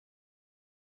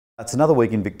It's another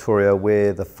week in Victoria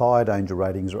where the fire danger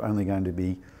ratings are only going to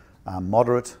be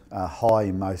moderate, high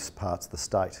in most parts of the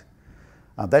state.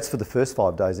 That's for the first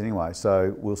 5 days anyway,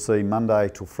 so we'll see Monday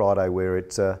till Friday where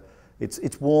it's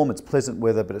warm, it's pleasant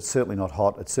weather, but it's certainly not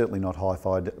hot, it's certainly not high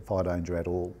fire danger at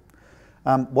all.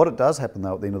 What it does happen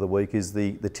though at the end of the week is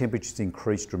the temperatures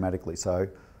increase dramatically. So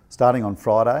starting on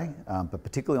Friday, but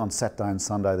particularly on Saturday and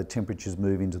Sunday, the temperatures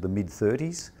move into the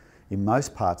mid-30s in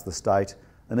most parts of the state,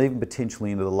 and even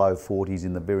potentially into the low 40s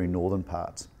in the very northern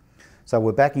parts. So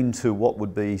we're back into what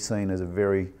would be seen as a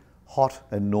very hot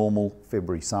and normal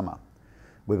February summer.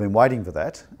 We've been waiting for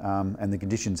that, and the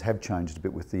conditions have changed a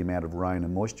bit with the amount of rain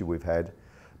and moisture we've had.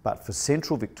 But for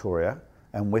central Victoria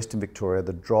and western Victoria,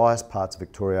 the driest parts of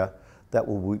Victoria, that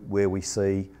will be where we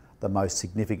see the most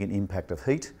significant impact of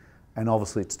heat, and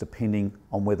obviously it's depending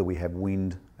on whether we have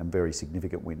wind and very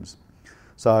significant winds.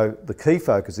 So the key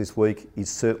focus this week is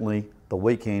certainly the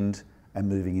weekend and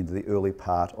moving into the early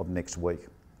part of next week.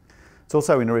 It's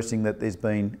also interesting that there's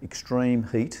been extreme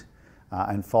heat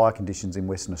and fire conditions in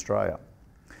Western Australia.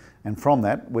 And from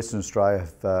that, Western Australia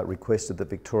have requested that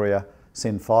Victoria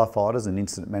send firefighters and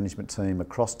incident management team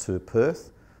across to Perth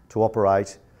to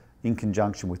operate in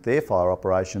conjunction with their fire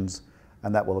operations,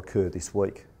 and that will occur this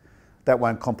week. That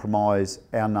won't compromise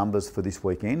our numbers for this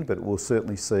weekend, but we'll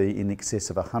certainly see in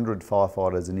excess of 100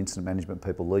 firefighters and incident management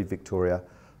people leave Victoria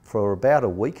for about a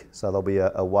week. So they'll be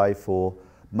away for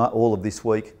all of this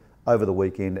week, over the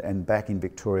weekend, and back in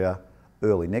Victoria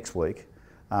early next week,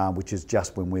 which is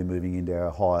just when we're moving into our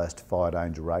highest fire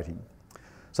danger rating.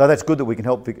 So that's good that we can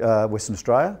help Western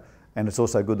Australia, and it's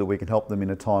also good that we can help them in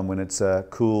a time when it's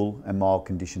cool and mild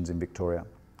conditions in Victoria.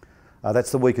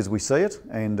 That's the week as we see it,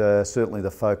 and certainly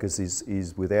the focus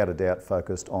is without a doubt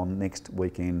focused on next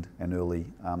weekend and early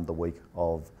the week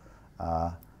of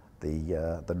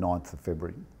the 9th of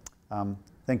February.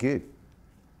 Thank you.